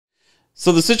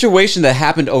So the situation that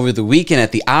happened over the weekend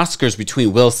at the Oscars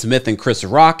between Will Smith and Chris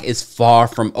Rock is far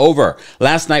from over.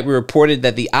 Last night, we reported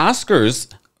that the Oscars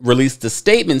released a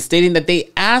statement stating that they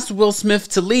asked Will Smith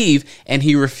to leave and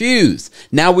he refused.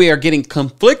 Now we are getting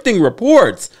conflicting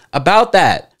reports about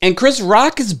that. And Chris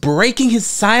Rock is breaking his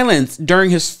silence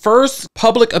during his first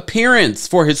public appearance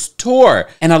for his tour.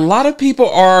 And a lot of people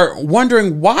are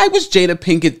wondering, why was Jada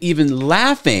Pinkett even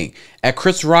laughing at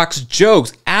Chris Rock's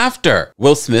jokes after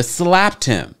Will Smith slapped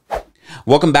him?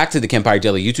 Welcome back to the Kempire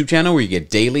Daily YouTube channel, where you get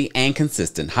daily and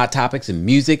consistent hot topics in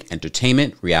music,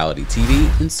 entertainment, reality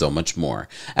TV, and so much more.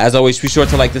 As always, be sure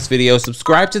to like this video,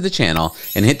 subscribe to the channel,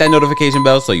 and hit that notification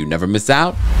bell so you never miss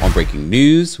out on breaking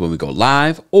news when we go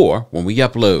live or when we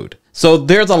upload. So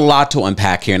there's a lot to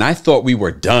unpack here, and I thought we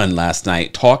were done last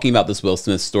night talking about this Will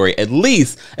Smith story, at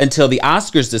least until the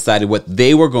Oscars decided what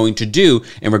they were going to do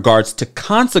in regards to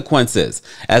consequences.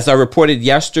 As I reported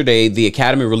yesterday, the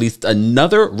Academy released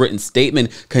another written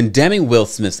statement condemning Will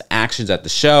Smith's actions at the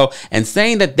show and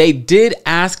saying that they did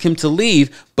ask him to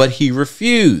leave, but he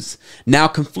refused. Now,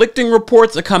 conflicting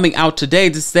reports are coming out today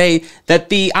to say that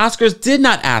the Oscars did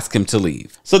not ask him to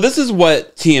leave. So this is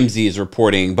what TMZ is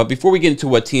reporting. But before we get into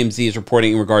what TMZ is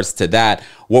reporting in regards to that,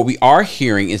 what we are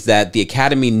hearing is that the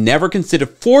Academy never considered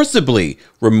forcibly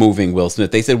removing Will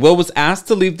Smith. They said Will was asked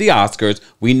to leave the Oscars.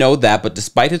 We know that, but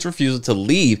despite his refusal to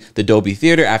leave the Dolby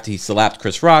Theater after he slapped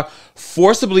Chris Rock,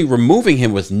 forcibly removing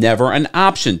him was never an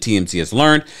option, TMZ has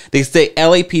learned. They say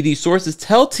LAPD sources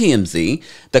tell TMZ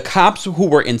the cops who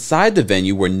were inside the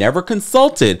venue were never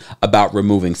consulted about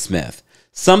removing Smith.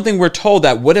 Something we're told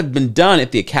that would have been done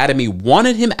if the Academy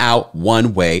wanted him out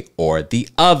one way or the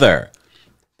other.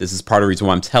 This is part of the reason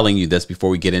why I'm telling you this before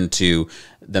we get into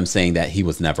them saying that he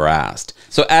was never asked.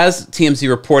 So as TMZ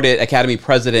reported, Academy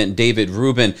President David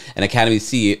Rubin and Academy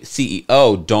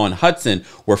CEO Dawn Hudson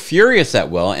were furious at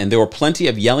Will, and there were plenty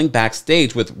of yelling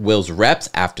backstage with Will's reps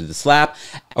after the slap.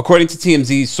 According to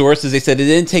TMZ sources, they said it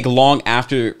didn't take long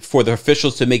for the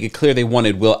officials to make it clear they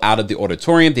wanted Will out of the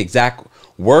auditorium. The exact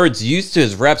words used to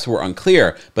his reps were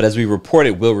unclear, but as we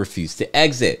reported, Will refused to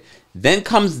exit. Then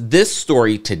comes this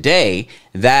story today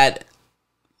that,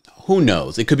 who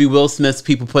knows? It could be Will Smith's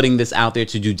people putting this out there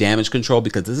to do damage control,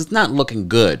 because this is not looking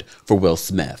good for Will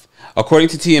Smith. According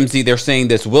to TMZ, they're saying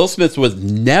this: Will Smith was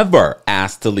never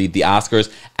asked to leave the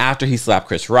Oscars after he slapped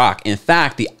Chris Rock. In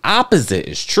fact, the opposite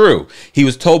is true. He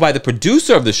was told by the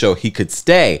producer of the show he could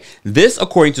stay. This,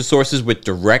 according to sources with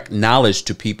direct knowledge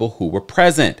to people who were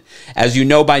present. As you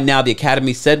know by now, the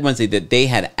Academy said Wednesday that they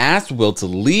had asked Will to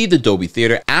leave the Dolby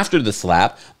Theater after the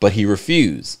slap, but he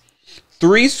refused.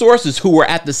 3 sources who were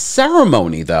at the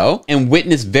ceremony, though, and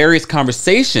witnessed various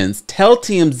conversations tell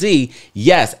TMZ,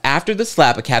 yes, after the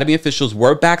slap, Academy officials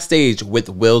were backstage with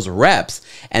Will's reps,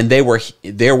 and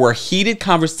there were heated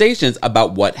conversations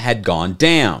about what had gone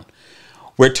down.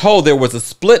 We're told there was a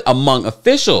split among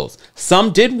officials.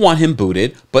 Some did want him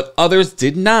booted, but others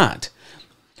did not.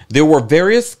 There were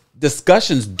various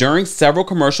discussions during several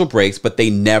commercial breaks, but they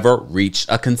never reached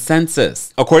a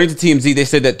consensus. According to TMZ, they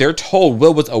said that they're told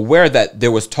Will was aware that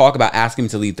there was talk about asking him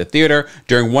to leave the theater.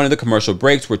 During one of the commercial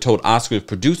breaks, we're told Oscars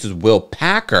producers Will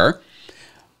Packer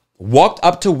walked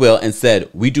up to Will and said,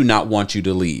 "We do not want you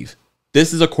to leave."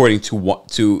 This is according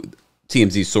to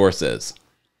TMZ sources.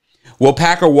 Will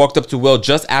Packer walked up to Will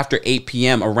just after 8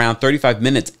 p.m., around 35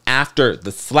 minutes after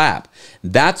the slap.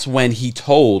 That's when he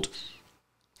told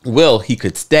Will he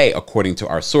could stay, according to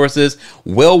our sources.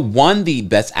 Will won the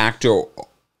Best Actor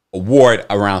award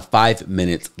around 5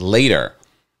 minutes later.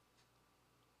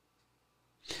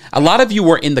 A lot of you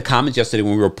were in the comments yesterday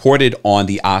when we reported on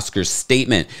the Oscars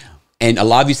statement, and a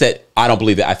lot of you said, "I don't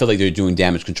believe it. I feel like they're doing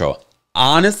damage control."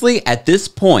 Honestly, at this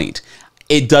point,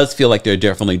 it does feel like they're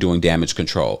definitely doing damage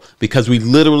control, because we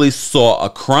literally saw a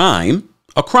crime,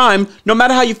 no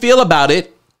matter how you feel about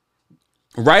it,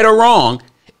 right or wrong.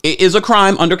 It is a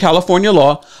crime under California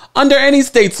law, under any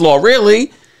state's law,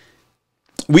 really.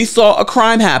 We saw a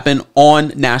crime happen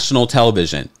on national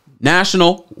television,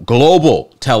 national,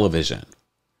 global television.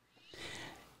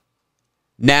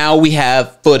 Now we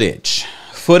have footage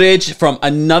from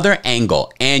another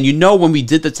angle. And you know, when we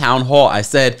did the town hall, I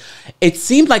said, it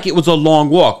seemed like it was a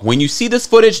long walk. When you see this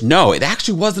footage, no, it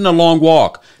actually wasn't a long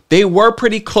walk. They were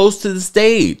pretty close to the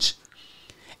stage.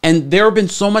 And there have been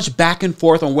so much back and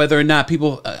forth on whether or not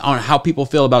on how people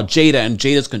feel about Jada and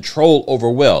Jada's control over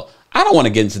Will. I don't want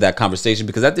to get into that conversation,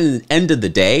 because at the end of the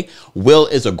day, Will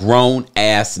is a grown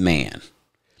ass man.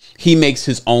 He makes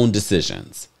his own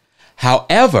decisions.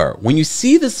 However, when you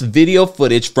see this video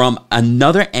footage from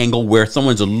another angle where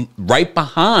someone's right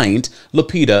behind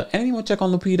Lupita, anyone check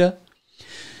on Lupita?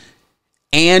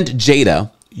 And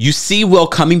Jada, you see Will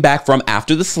coming back from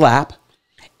after the slap,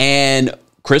 and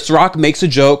Chris Rock makes a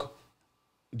joke.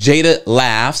 Jada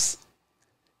laughs.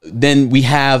 Then we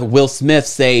have Will Smith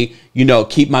say, you know,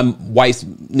 keep my wife's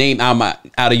name out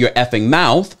of your effing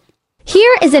mouth.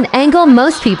 Here is an angle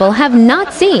most people have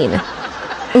not seen.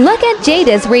 Look at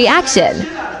Jada's reaction.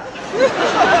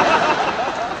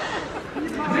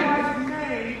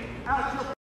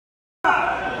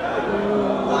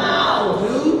 Wow,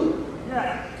 dude.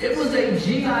 Yeah. It was a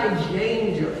G.I.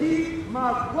 Jane joke. Keep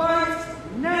my wife's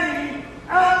name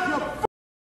out your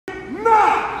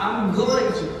mouth. I'm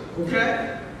going to,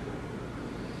 okay?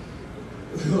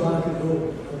 So I can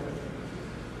go.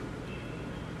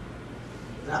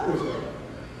 That was the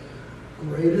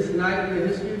greatest night in the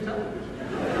history of television.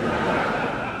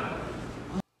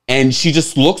 And she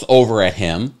just looks over at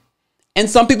him. And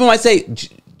some people might say,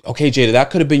 okay, Jada, that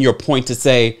could have been your point to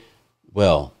say,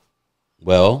 well.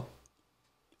 And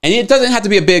it doesn't have to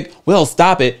be a big, well,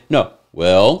 stop it. No,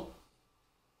 well.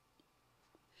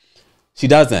 She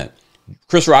doesn't.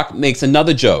 Chris Rock makes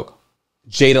another joke.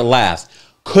 Jada laughs.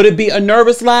 Could it be a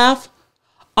nervous laugh?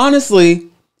 Honestly,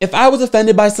 if I was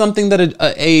offended by something that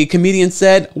a comedian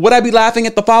said, would I be laughing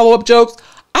at the follow-up jokes?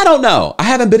 I don't know. I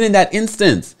haven't been in that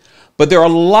instance. But there are a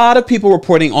lot of people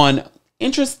reporting on,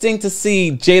 interesting to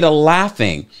see Jada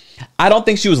laughing. I don't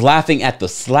think she was laughing at the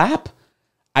slap.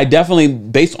 I definitely,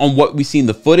 based on what we see in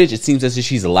the footage, it seems as if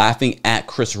she's laughing at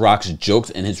Chris Rock's jokes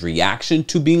and his reaction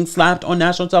to being slapped on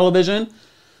national television.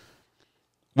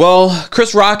 Well,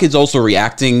 Chris Rock is also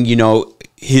reacting. You know,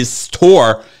 his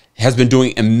tour has been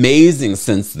doing amazing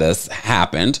since this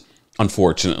happened,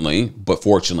 unfortunately, but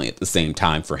fortunately at the same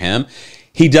time for him.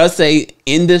 He does say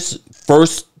in this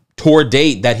first tour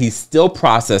date that he's still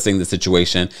processing the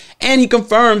situation, and he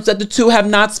confirms that the two have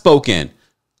not spoken.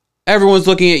 Everyone's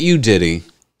looking at you, Diddy.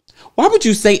 Why would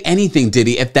you say anything,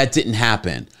 Diddy, if that didn't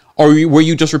happen? Or were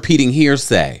you just repeating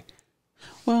hearsay?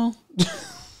 Well,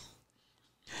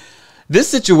 this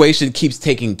situation keeps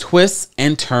taking twists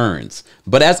and turns.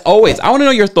 But as always, I want to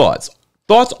know your thoughts.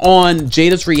 Thoughts on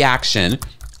Jada's reaction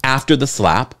after the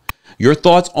slap. Your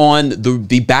thoughts on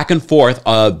the back and forth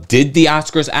of, did the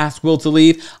Oscars ask Will to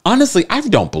leave? Honestly, I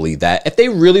don't believe that. If they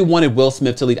really wanted Will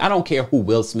Smith to leave, I don't care who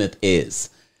Will Smith is.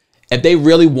 If they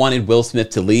really wanted Will Smith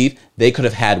to leave, they could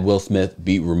have had Will Smith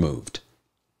be removed.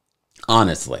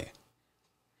 Honestly.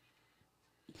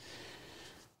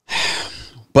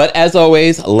 But as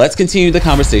always, let's continue the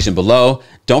conversation below.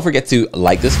 Don't forget to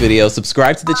like this video,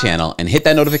 subscribe to the channel, and hit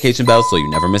that notification bell so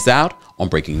you never miss out on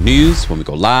breaking news when we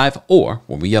go live or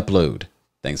when we upload.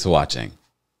 Thanks for watching.